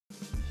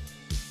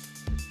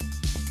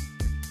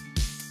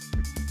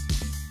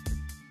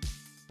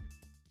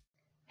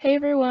Hey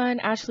everyone,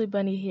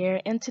 AshleyBunni here,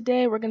 and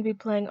today we're going to be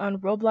playing on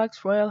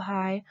Roblox Royale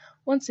High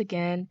once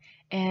again,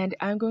 and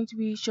I'm going to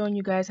be showing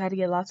you guys how to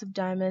get lots of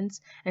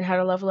diamonds and how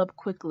to level up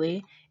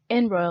quickly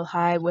in Royale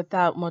High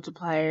without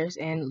multipliers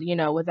and,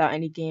 without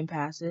any game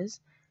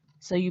passes.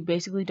 So you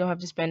basically don't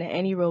have to spend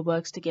any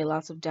Robux to get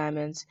lots of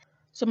diamonds.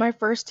 So my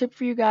first tip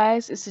for you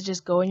guys is to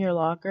just go in your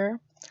locker.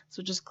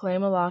 So just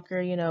claim a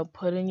locker,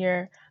 put in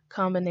your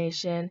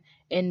combination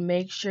and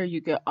make sure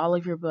you get all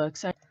of your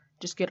books.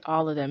 Just get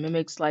all of them. It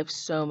makes life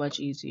so much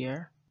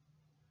easier.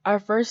 Our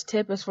first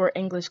tip is for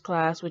English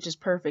class, which is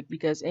perfect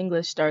because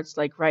English starts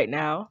like right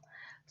now.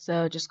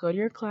 So just go to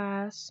your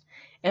class.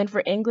 And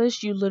for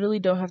English, you literally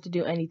don't have to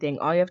do anything.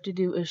 All you have to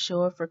do is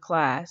show up for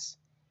class.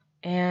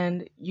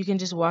 And you can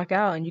just walk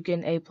out and you get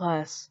an A+.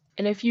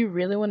 And if you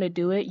really want to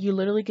do it, you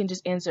literally can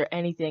just answer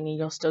anything and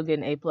you'll still get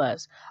an A+.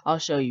 I'll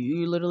show you.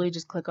 You literally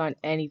just click on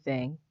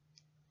anything.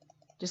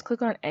 Just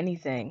click on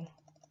anything.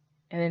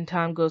 And then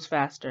time goes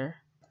faster.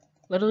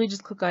 Literally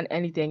just click on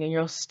anything and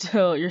you're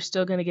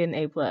still gonna get an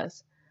A+.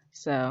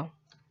 So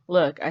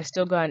look, I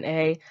still got an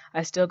A.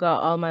 I still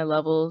got all my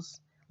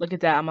levels. Look at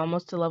that, I'm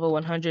almost to level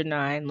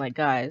 109. Like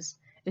guys,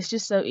 it's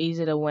just so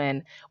easy to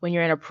win when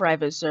you're in a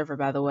private server,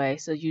 by the way.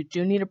 So you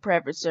do need a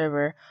private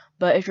server,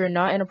 but if you're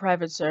not in a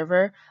private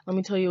server, let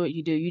me tell you what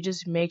you do. You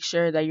just make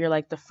sure that you're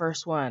like the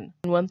first one.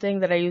 And one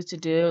thing that I used to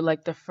do,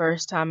 like the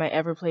first time I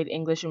ever played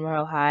English in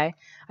Royale High,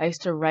 I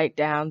used to write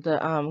down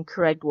the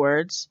correct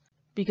words.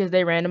 Because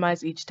they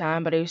randomize each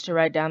time, but I used to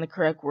write down the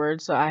correct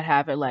words so I'd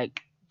have it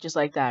like just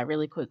like that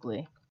really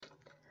quickly.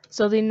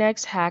 So the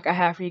next hack I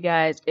have for you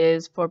guys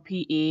is for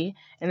PE,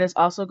 and this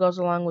also goes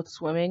along with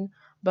swimming,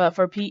 but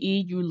for PE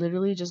you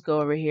literally just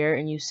go over here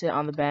and you sit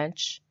on the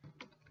bench.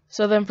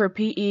 So then for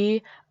PE,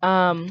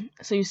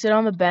 so you sit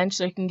on the bench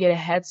so you can get a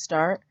head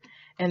start,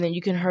 and then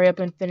you can hurry up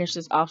and finish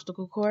this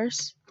obstacle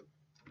course.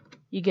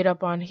 You get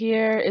up on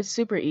here, it's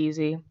super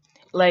easy.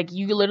 Like,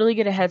 you literally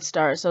get a head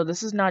start, so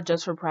this is not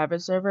just for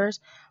private servers,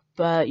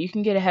 but you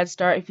can get a head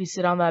start if you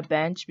sit on that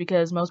bench,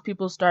 because most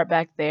people start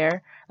back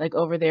there, like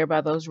over there by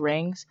those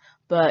rings,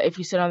 but if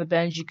you sit on the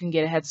bench, you can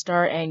get a head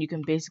start, and you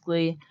can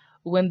basically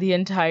win the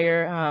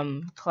entire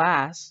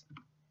class,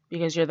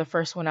 because you're the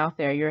first one out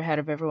there, you're ahead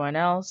of everyone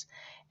else.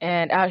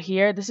 And out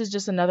here, this is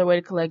just another way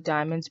to collect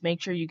diamonds.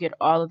 Make sure you get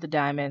all of the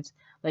diamonds,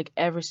 like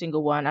every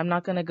single one. I'm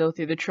not going to go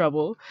through the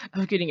trouble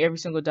of getting every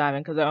single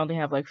diamond, because I only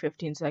have like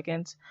 15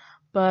 seconds.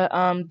 But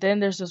then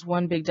there's this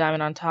one big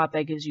diamond on top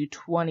that gives you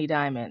 20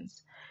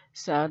 diamonds.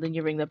 So then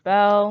you ring the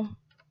bell.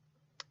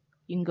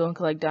 You can go and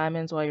collect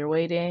diamonds while you're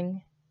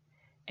waiting.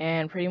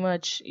 And pretty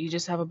much you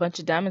just have a bunch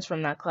of diamonds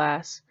from that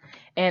class.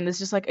 And it's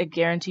just like a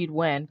guaranteed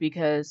win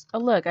because, oh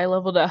look, I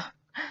leveled up.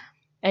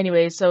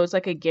 Anyway, so it's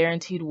like a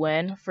guaranteed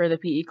win for the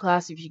PE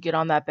class if you get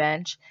on that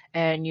bench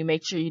and you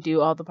make sure you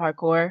do all the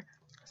parkour.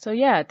 So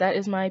yeah, that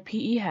is my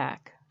PE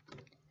hack.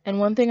 And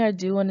one thing I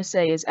do want to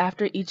say is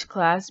after each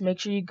class,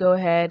 make sure you go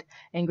ahead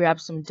and grab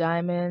some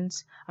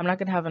diamonds. I'm not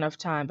going to have enough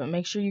time, but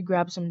make sure you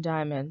grab some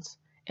diamonds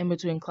in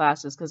between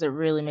classes because it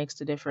really makes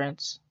the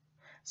difference.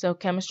 So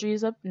chemistry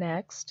is up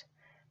next.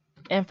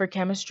 And for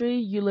chemistry,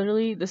 you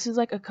literally, this is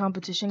like a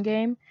competition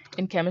game.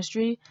 In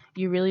chemistry,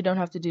 you really don't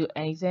have to do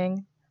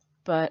anything,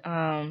 but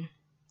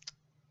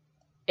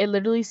it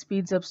literally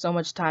speeds up so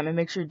much time. It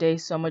makes your day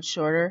so much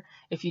shorter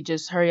if you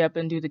just hurry up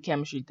and do the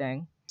chemistry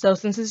thing. So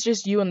since it's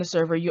just you on the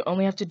server, you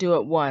only have to do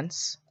it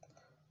once.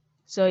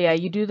 So yeah,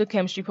 you do the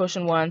chemistry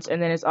potion once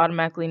and then it's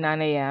automatically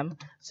 9 AM.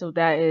 So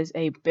that is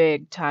a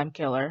big time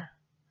killer.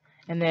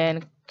 And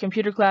then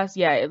computer class,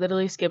 yeah, it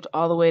literally skipped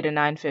all the way to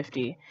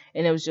 9:50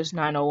 and it was just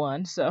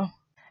 9:01. So,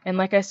 and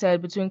like I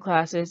said, between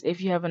classes, if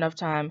you have enough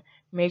time,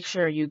 make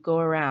sure you go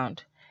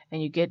around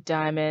and you get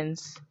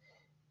diamonds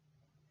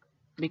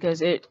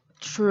because it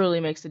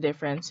truly makes a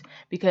difference.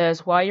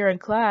 Because while you're in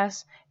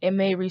class, it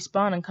may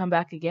respawn and come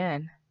back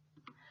again.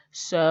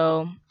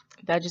 So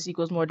that just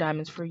equals more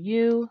diamonds for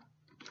you.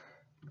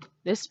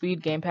 This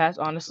speed game pass,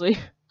 honestly,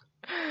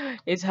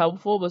 is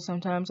helpful, but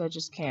sometimes I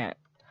just can't.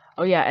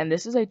 Oh yeah, and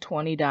this is a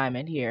 20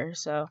 diamond here.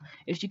 So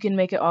if you can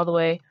make it all the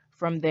way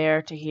from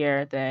there to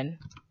here, then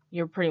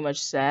you're pretty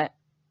much set.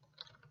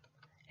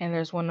 And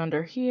there's one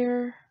under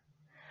here.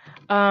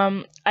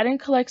 I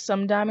didn't collect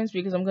some diamonds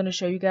because I'm going to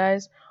show you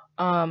guys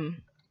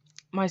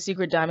my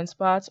secret diamond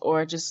spots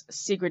or just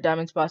secret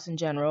diamond spots in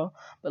general.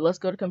 But let's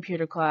go to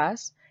computer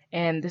class.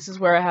 And this is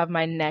where I have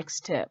my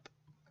next tip.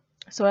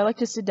 So I like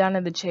to sit down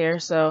in the chair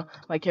so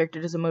my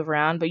character doesn't move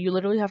around, but you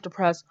literally have to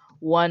press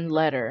one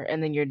letter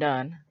and then you're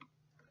done.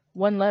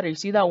 One letter. You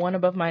see that one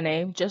above my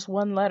name? Just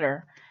one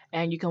letter.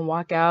 And you can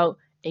walk out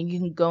and you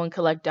can go and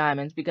collect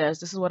diamonds because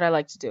this is what I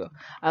like to do.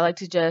 I like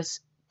to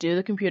just do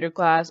the computer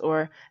class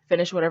or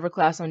finish whatever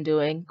class I'm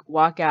doing,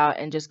 walk out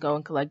and just go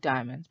and collect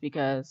diamonds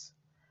because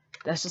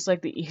that's just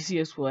like the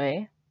easiest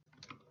way.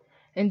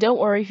 And don't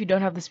worry if you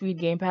don't have the speed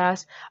game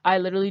pass. I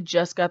literally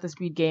just got the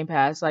speed game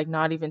pass like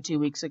not even 2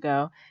 weeks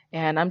ago.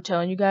 And I'm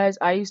telling you guys,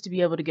 I used to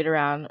be able to get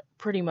around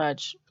pretty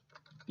much,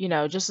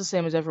 just the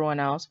same as everyone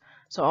else.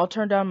 So I'll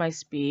turn down my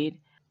speed.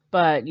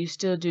 but you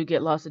still do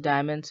get lots of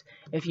diamonds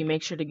if you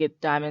make sure to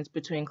get diamonds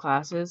between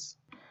classes.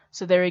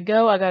 So there we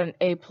go, I got an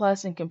A+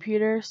 in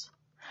computers.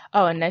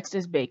 Oh, and next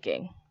is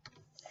baking.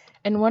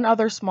 And one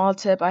other small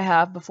tip I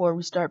have before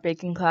we start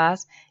baking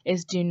class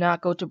is do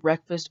not go to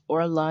breakfast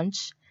or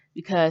lunch,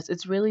 because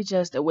it's really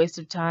just a waste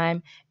of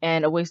time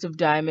and a waste of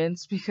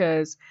diamonds,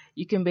 because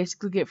you can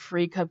basically get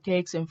free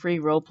cupcakes and free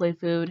roleplay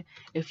food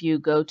if you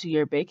go to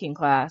your baking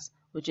class,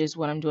 which is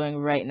what I'm doing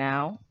right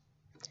now.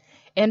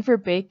 And for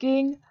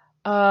baking,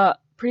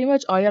 pretty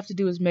much all you have to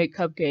do is make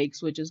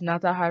cupcakes, which is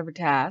not that hard of a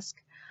task.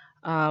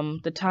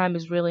 The time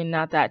is really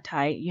not that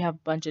tight. You have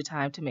a bunch of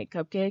time to make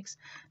cupcakes.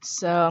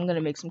 So I'm going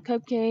to make some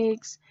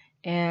cupcakes,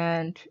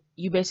 and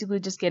you basically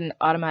just get an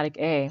automatic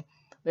A.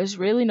 There's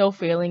really no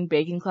failing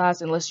baking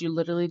class unless you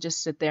literally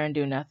just sit there and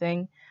do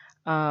nothing.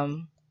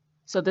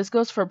 So this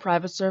goes for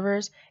private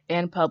servers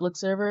and public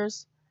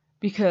servers,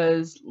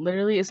 because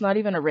literally it's not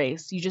even a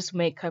race. You just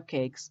make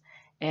cupcakes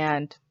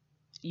and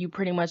you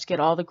pretty much get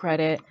all the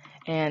credit,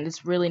 and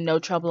it's really no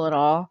trouble at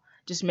all.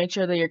 Just make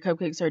sure that your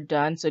cupcakes are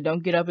done, so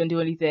don't get up and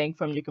do anything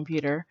from your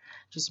computer.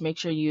 Just make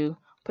sure you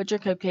put your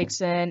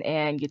cupcakes in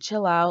and you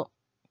chill out,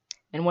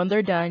 and when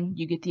they're done,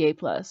 you get the A+.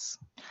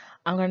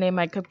 I'm going to name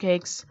my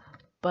cupcakes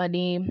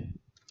Bunny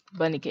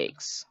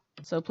Cakes.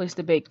 So place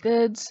the baked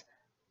goods.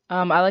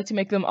 I like to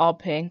make them all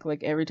pink,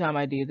 like every time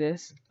I do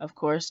this, of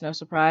course, no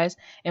surprise.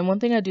 And one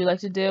thing I do like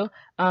to do,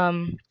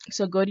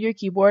 so go to your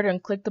keyboard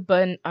and click the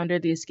button under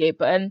the escape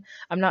button.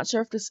 I'm not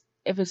sure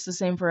if it's the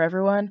same for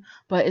everyone,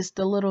 but it's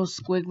the little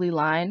squiggly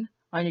line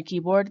on your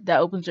keyboard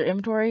that opens your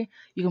inventory.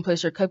 You can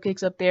place your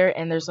cupcakes up there,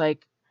 and there's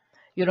like,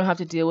 you don't have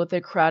to deal with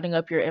it crowding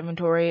up your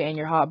inventory and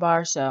your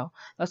hotbar. So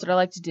that's what I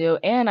like to do,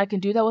 and I can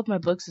do that with my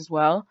books as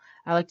well.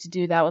 I like to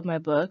do that with my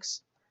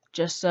books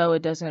just so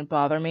it doesn't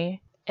bother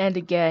me. And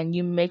again,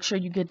 you make sure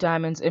you get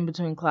diamonds in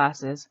between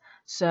classes.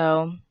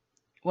 So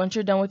once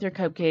you're done with your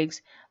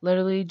cupcakes,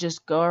 literally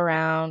just go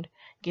around,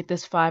 get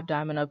this 5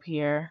 diamond up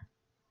here,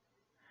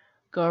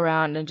 go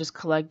around and just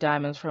collect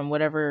diamonds from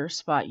whatever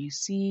spot you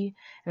see.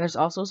 And there's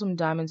also some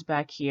diamonds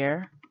back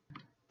here.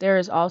 There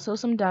is also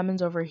some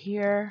diamonds over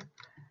here,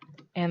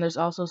 and there's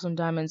also some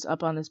diamonds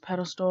up on this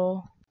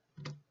pedestal.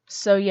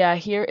 So yeah,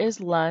 here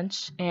is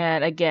lunch,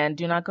 and again,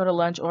 do not go to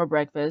lunch or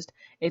breakfast.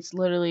 It's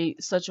literally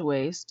such a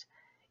waste.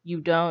 You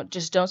don't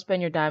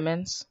spend your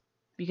diamonds,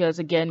 because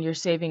again, you're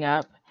saving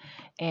up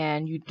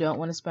and you don't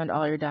want to spend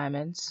all your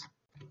diamonds.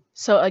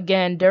 So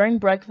again, during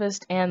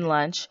breakfast and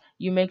lunch,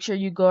 you make sure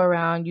you go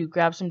around, you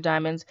grab some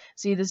diamonds.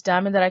 See, this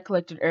diamond that I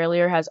collected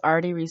earlier has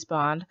already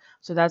respawned,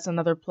 so that's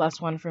another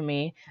 +1 for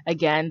me.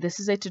 Again, this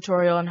is a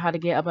tutorial on how to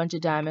get a bunch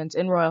of diamonds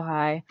in Royale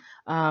High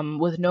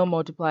with no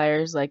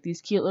multipliers, like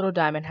these cute little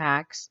diamond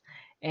hacks.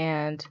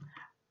 And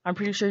I'm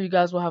pretty sure you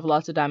guys will have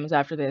lots of diamonds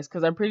after this,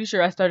 because I'm pretty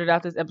sure I started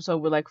out this episode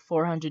with like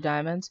 400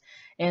 diamonds.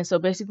 And so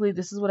basically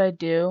this is what I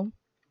do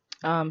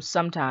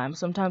sometimes.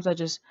 Sometimes I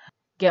just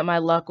get my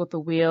luck with the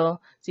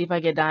wheel, see if I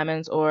get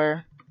diamonds,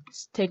 or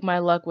take my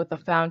luck with the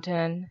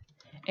fountain,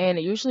 and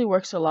it usually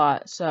works a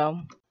lot. So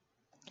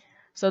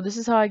this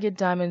is how I get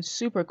diamonds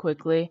super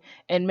quickly.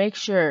 And make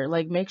sure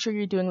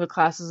you're doing the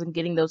classes and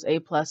getting those A+,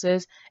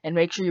 and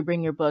make sure you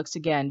bring your books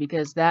again,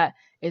 because that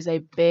is a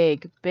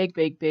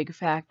big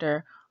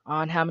factor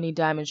on how many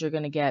diamonds you're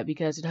going to get,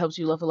 because it helps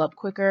you level up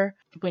quicker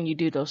when you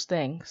do those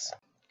things.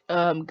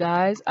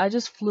 Guys, I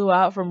just flew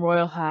out from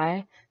Royale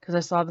High because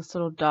I saw this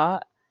little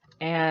dot,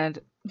 and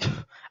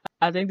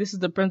I think this is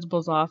the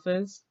principal's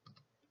office.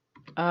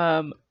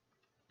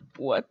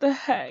 What the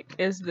heck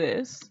is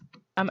this?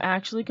 I'm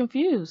actually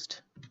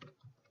confused.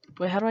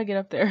 Wait, how do I get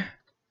up there?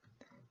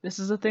 This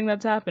is a thing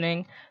that's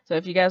happening. So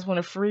if you guys want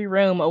a free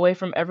room away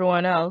from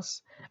everyone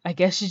else, I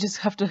guess you just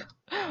have to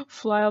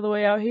fly all the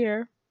way out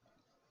here.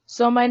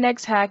 So my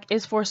next hack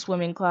is for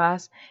swimming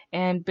class,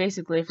 and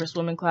basically for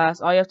swimming class,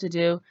 all you have to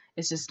do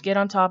is just get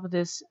on top of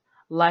this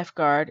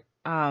lifeguard,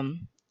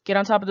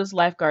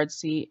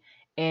 seat,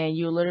 and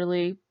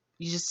you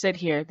just sit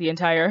here the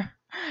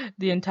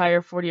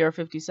entire 40 or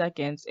 50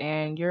 seconds,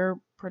 and you're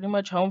pretty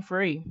much home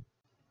free.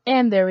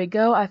 And there we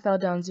go, I fell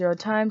down 0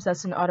 times.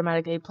 That's an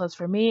automatic A+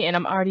 for me, and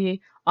I'm already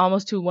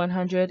almost to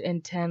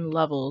 110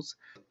 levels.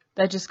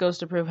 That just goes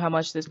to prove how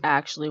much this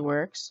actually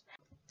works.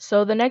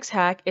 So the next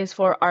hack is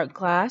for art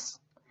class,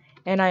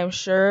 and I am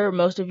sure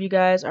most of you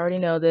guys already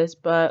know this,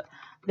 but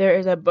there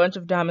is a bunch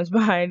of diamonds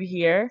behind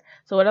here.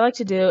 So what I like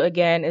to do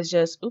again is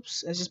just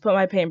put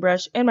my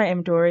paintbrush in my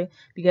inventory,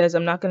 because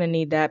I'm not going to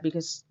need that,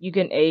 because you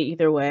can A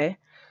either way.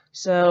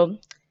 So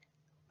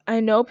I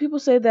know people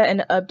say that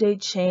an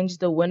update changed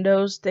the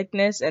window's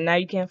thickness and now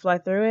you can't fly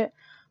through it,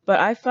 but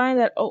I find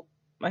that, oh,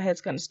 my head's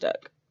kind of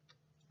stuck.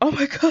 Oh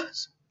my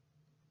gosh.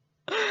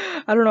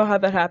 I don't know how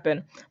that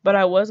happened, but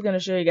I was going to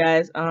show you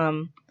guys,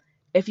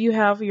 if you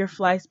have your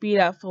fly speed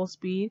at full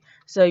speed,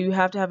 so you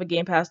have to have a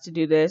game pass to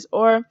do this,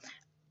 or,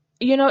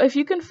 you know, if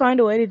you can find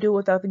a way to do it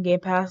without the game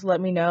pass,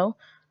 let me know.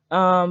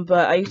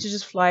 But I used to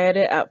just fly at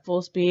it at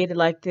full speed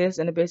like this,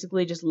 and it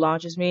basically just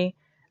launches me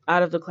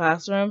out of the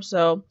classroom.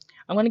 So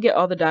I'm going to get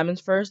all the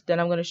diamonds first, then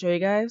I'm going to show you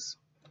guys.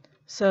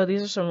 So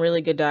these are some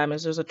really good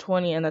diamonds. There's a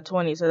 20 and a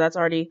 20, so that's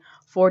already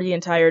 40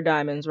 entire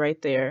diamonds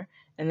right there.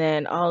 And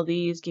then all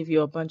these give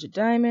you a bunch of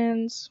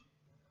diamonds.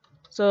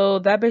 So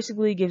that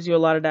basically gives you a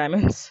lot of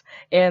diamonds.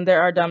 And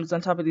there are diamonds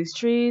on top of these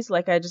trees,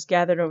 like I just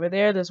gathered over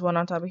there. There's one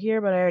on top of here,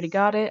 but I already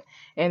got it.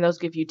 And those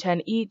give you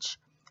 10 each.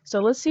 So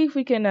let's see if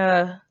we can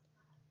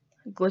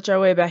glitch our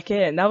way back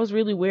in. That was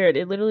really weird.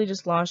 It literally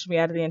just launched me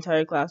out of the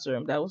entire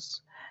classroom. That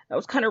was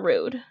kind of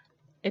rude.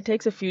 It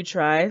takes a few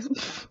tries.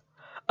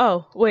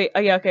 Oh, wait. Oh,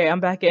 yeah, okay, I'm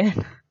back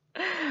in.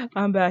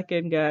 I'm back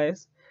in,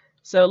 guys.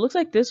 So it looks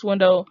like this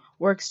window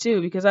works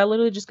too, because I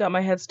literally just got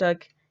my head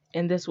stuck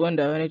in this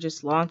window and it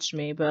just launched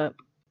me. But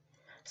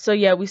so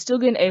yeah, we still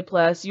get an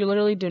A+. You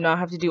literally do not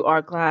have to do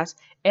art class.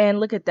 And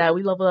look at that,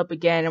 we level up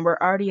again and we're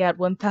already at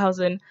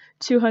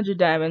 1,200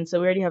 diamonds. So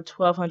we already have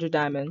 1,200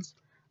 diamonds.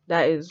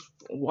 That is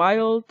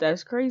wild.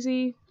 That's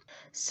crazy.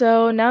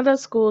 So now that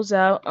school's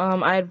out,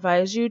 I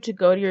advise you to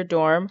go to your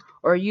dorm,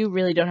 or you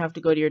really don't have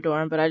to go to your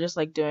dorm, but I just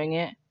like doing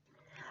it.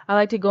 I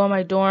like to go in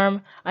my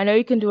dorm. I know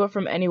you can do it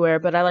from anywhere,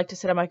 but I like to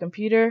sit at my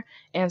computer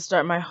and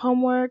start my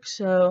homework.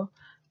 So,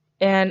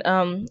 and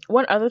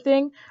one other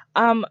thing,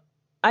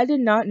 I did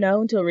not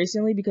know until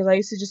recently, because I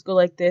used to just go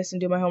like this and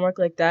do my homework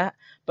like that,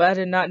 but I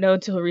did not know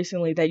until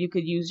recently that you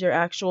could use your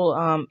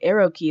actual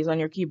arrow keys on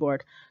your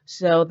keyboard.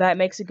 So that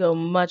makes it go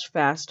much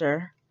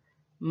faster,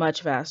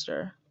 much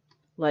faster.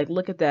 Like,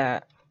 look at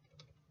that.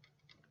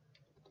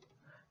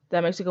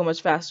 That makes it go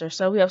much faster.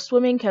 So we have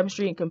swimming,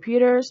 chemistry, and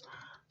computers.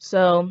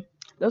 So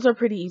those are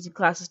pretty easy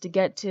classes to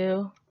get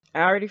to.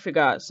 I already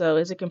forgot. So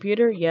is it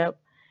computer? Yep.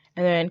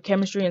 And then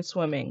chemistry and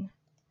swimming.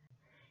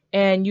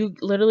 And you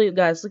literally,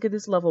 guys, look at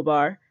this level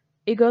bar.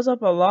 It goes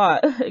up a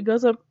lot. It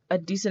goes up a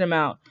decent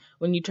amount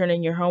when you turn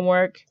in your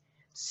homework.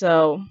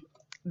 So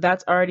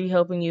that's already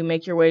helping you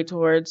make your way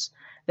towards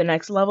the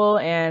next level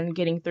and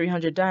getting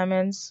 300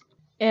 diamonds.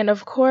 And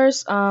of course,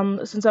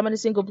 since I'm in a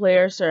single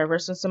player server,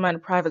 since I'm on a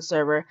private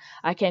server,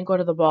 I can't go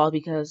to the ball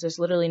because there's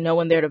literally no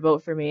one there to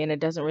vote for me, and it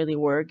doesn't really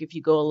work if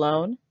you go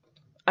alone.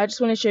 I just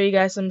want to show you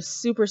guys some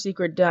super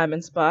secret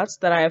diamond spots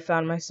that I have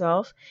found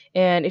myself.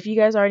 And if you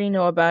guys already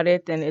know about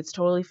it, then it's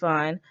totally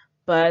fine.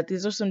 But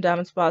these are some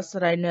diamond spots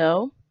that I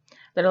know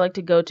that I like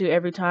to go to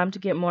every time to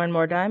get more and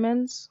more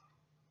diamonds.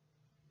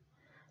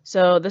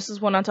 So this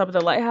is one on top of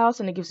the lighthouse,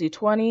 and it gives you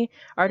 20.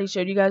 I already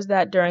showed you guys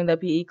that during the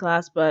PE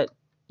class, but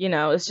you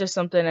know, it's just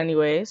something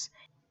anyways.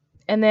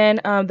 And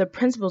then the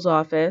principal's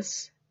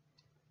office.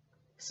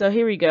 So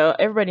here we go.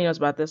 Everybody knows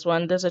about this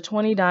one. There's a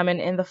 20 diamond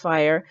in the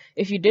fire.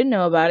 If you didn't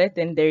know about it,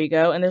 then there you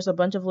go. And there's a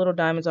bunch of little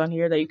diamonds on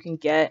here that you can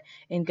get.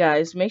 And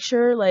guys, make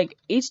sure like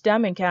each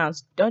diamond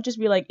counts. Don't just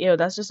be like, ew,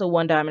 that's just a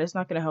 1 diamond. It's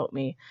not going to help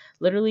me.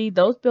 Literally,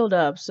 those build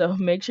up. So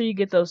make sure you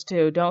get those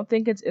too. Don't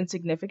think it's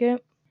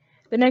insignificant.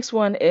 The next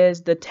one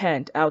is the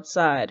tent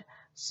outside.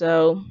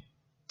 So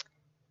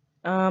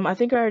I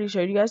think I already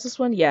showed you guys this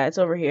one. Yeah, it's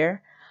over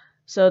here.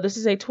 So this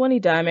is a 20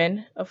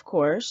 diamond, of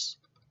course.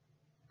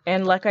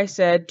 And like I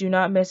said, do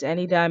not miss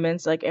any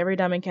diamonds. Like, every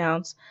diamond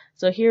counts.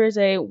 So here is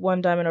a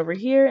 1 diamond over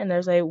here, and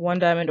there's a 1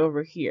 diamond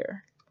over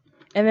here.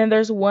 And then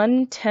there's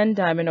 1 10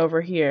 diamond over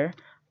here.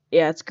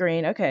 Yeah, it's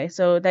green. Okay,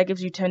 so that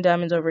gives you 10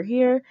 diamonds over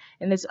here,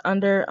 and it's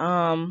under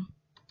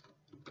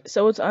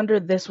so it's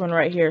under this one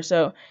right here.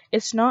 So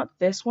it's not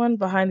this one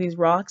behind these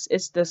rocks,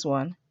 it's this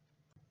one.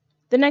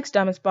 The next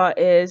diamond spot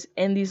is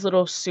in these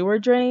little sewer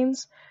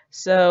drains.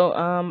 So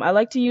I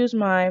like to use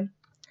my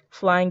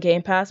flying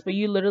game pass, but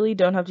you literally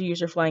don't have to use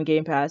your flying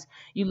game pass.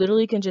 You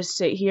literally can just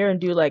sit here and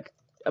do like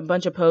a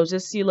bunch of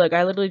poses. See, look,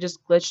 I literally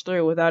just glitched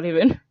through without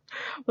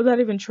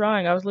even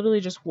trying. I was literally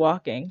just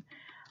walking.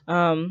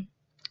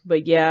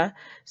 But yeah,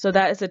 so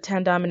that is a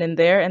 10 diamond in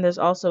there, and there's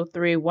also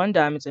 3 1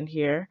 diamonds in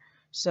here.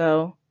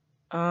 So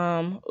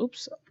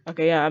oops.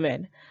 Okay, yeah, I'm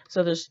in.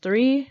 So there's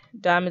 3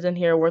 diamonds in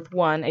here worth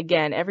 1.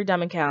 Again, every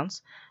diamond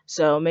counts.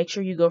 So make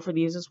sure you go for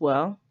these as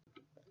well.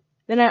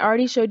 Then I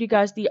already showed you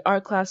guys the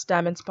art class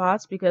diamond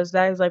spots because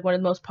that is like one of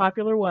the most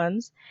popular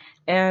ones.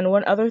 And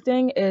one other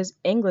thing is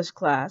English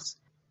class.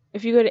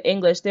 If you go to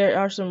English, there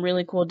are some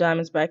really cool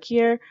diamonds back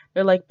here.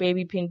 They're like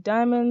baby pink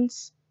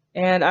diamonds.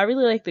 And I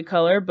really like the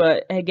color,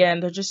 but again,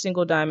 they're just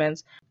single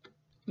diamonds.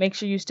 Make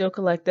sure you still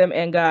collect them.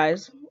 And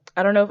guys,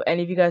 I don't know if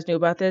any of you guys knew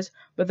about this,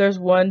 but there's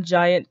 1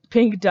 giant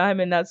pink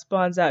diamond that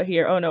spawns out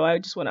here. Oh no, I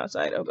just went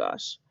outside. Oh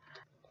gosh.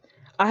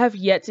 I have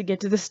yet to get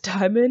to this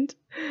diamond.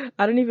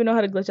 I don't even know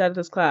how to glitch out of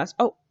this class.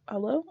 Oh,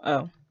 hello?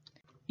 Oh.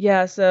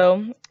 Yeah,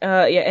 so,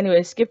 yeah,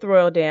 anyway, skip the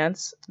royal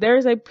dance.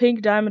 There's a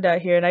pink diamond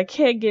out here, and I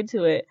can't get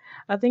to it.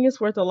 I think it's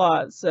worth a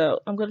lot, so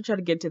I'm going to try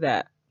to get to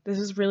that. This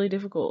is really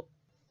difficult.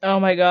 Oh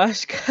my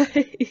gosh,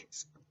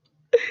 guys.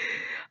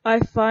 I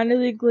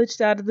finally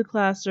glitched out of the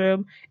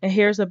classroom, and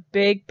here's a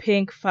big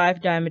pink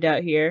 5 diamond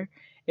out here.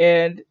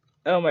 And,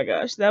 oh my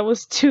gosh, that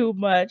was too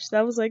much.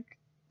 That was, like,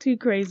 too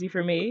crazy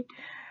for me.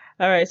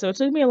 Alright, so it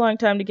took me a long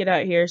time to get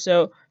out here,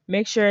 so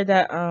make sure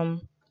that,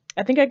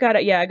 I think I got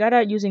it, yeah, I got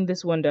out using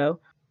this window.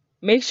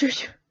 Make sure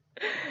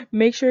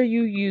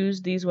you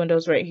use these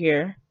windows right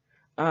here.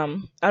 I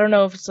don't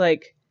know if it's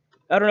like,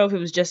 I don't know if it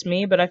was just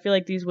me, but I feel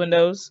like these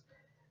windows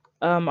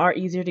are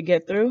easier to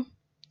get through,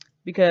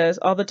 because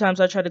all the times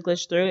I tried to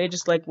glitch through, it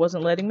just like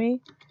wasn't letting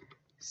me.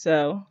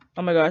 So,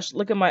 oh my gosh,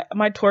 look at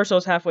my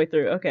torso's halfway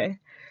through. Okay.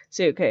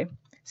 See,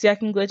 I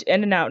can glitch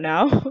in and out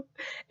now.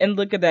 And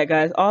look at that,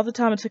 guys. All the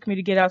time it took me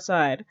to get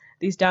outside,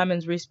 these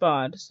diamonds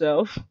respawned.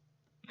 So,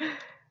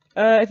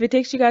 if it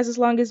takes you guys as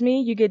long as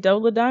me, you get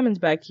double the diamonds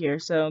back here.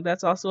 So,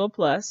 that's also a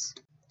plus.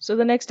 So,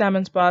 the next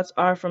diamond spots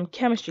are from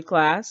chemistry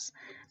class.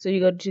 So, you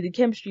go to the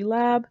chemistry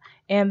lab,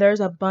 and there's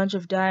a bunch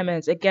of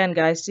diamonds. Again,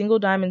 guys, single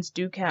diamonds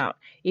do count.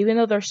 Even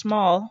though they're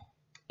small,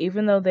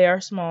 even though they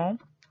are small,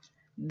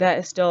 that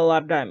is still a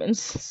lot of diamonds.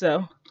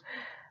 So,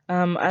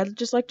 I'd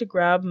just like to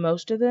grab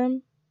most of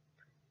them,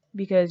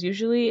 because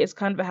usually it's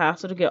kind of a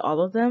hassle to get all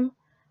of them,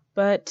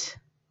 but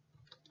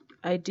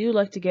I do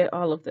like to get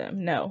all of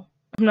them. No,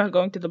 I'm not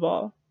going to the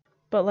ball.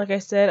 But like I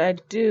said,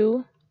 I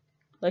do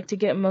like to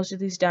get most of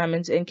these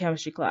diamonds in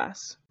chemistry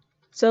class.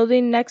 So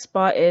the next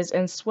spot is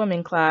in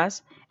swimming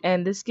class,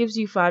 and this gives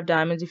you 5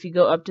 diamonds if you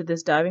go up to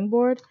this diving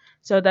board.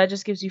 So that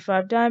just gives you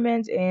 5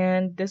 diamonds,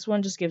 and this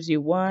one just gives you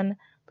 1,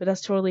 but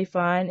that's totally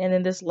fine. And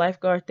then this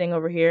lifeguard thing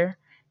over here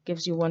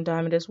gives you 1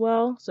 diamond as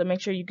well, so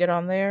make sure you get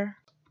on there.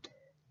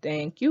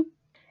 Thank you.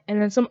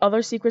 And then some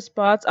other secret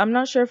spots. I'm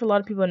not sure if a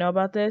lot of people know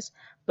about this,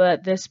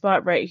 but this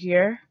spot right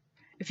here,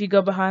 if you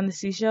go behind the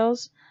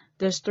seashells,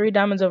 there's 3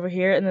 diamonds over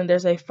here, and then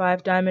there's a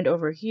 5 diamond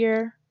over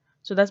here.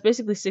 So that's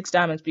basically 6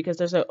 diamonds, because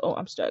there's a, oh,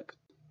 I'm stuck.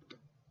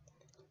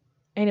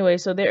 Anyway,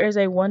 so there is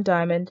a 1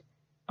 diamond.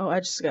 Oh,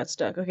 I just got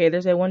stuck. Okay,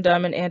 there's a 1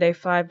 diamond and a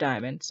 5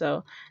 diamond.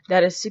 So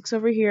that is 6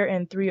 over here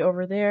and 3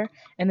 over there.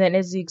 And then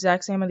it's the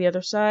exact same on the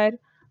other side.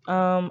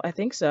 I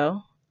think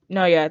so.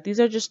 No, yeah, these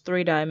are just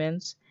 3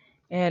 diamonds.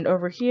 And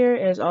over here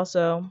is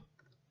also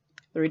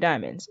 3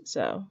 diamonds.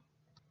 So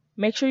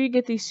make sure you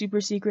get these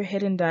super secret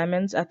hidden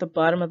diamonds at the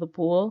bottom of the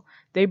pool.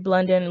 They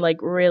blend in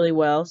like really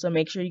well, so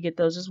make sure you get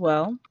those as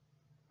well.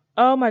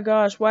 Oh my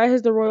gosh, why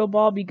has the royal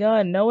ball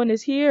begun? No one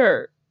is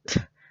here.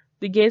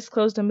 The gates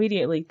closed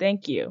immediately.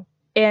 Thank you.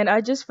 And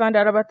I just found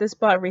out about this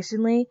spot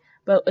recently,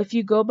 but if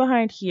you go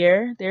behind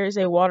here, there is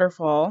a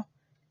waterfall.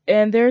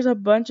 And there's a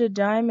bunch of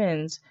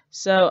diamonds.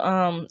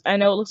 So I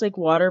know it looks like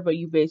water, but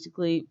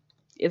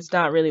it's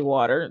not really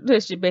water.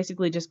 It's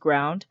basically just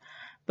ground.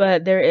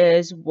 But there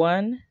is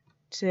 1,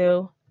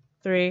 2,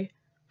 3,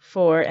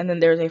 4, and then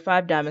there's a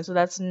 5 diamond. So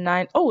that's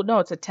 9. Oh no,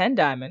 it's a 10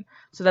 diamond.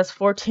 So that's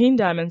 14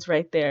 diamonds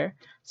right there.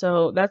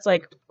 So that's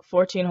like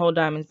 14 whole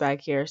diamonds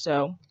back here.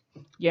 So,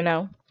 you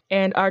know.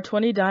 And our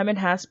 20 diamond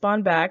has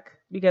spawned back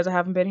because I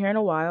haven't been here in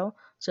a while.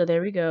 So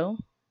there we go.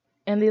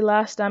 And the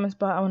last diamond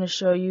spot I want to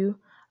show you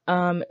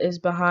is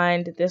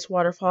behind this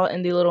waterfall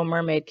in the Little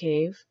Mermaid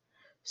cave.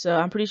 So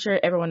I'm pretty sure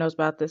everyone knows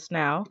about this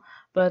now.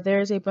 But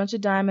there's a bunch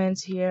of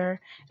diamonds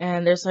here,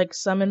 and there's like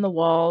some in the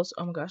walls.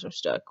 Oh my gosh, I'm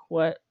stuck.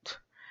 What?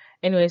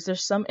 Anyways,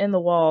 there's some in the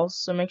walls,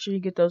 so make sure you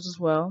get those as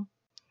well.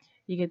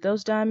 You get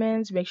those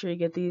diamonds, make sure you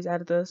get these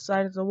out of the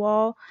side of the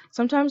wall.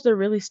 Sometimes they're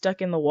really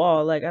stuck in the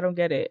wall, like I don't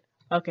get it.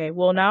 Okay,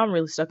 well now I'm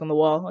really stuck on the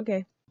wall.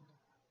 Okay,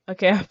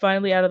 I'm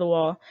finally out of the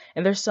wall.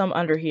 And there's some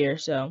under here,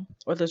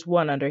 or there's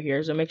 1 under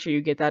here, so make sure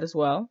you get that as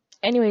well.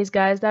 Anyways,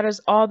 guys, that is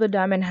all the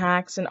diamond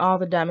hacks and all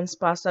the diamond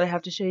spots that I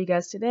have to show you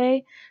guys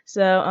today.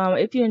 So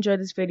if you enjoyed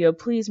this video,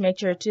 please make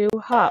sure to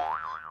hop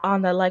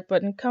on that like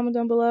button, comment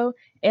down below,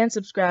 and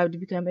subscribe to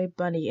become a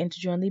bunny and to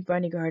join the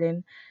bunny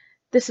garden.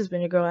 This has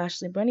been your girl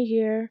AshleyBunni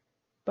here.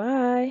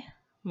 Bye.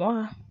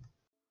 Mwah.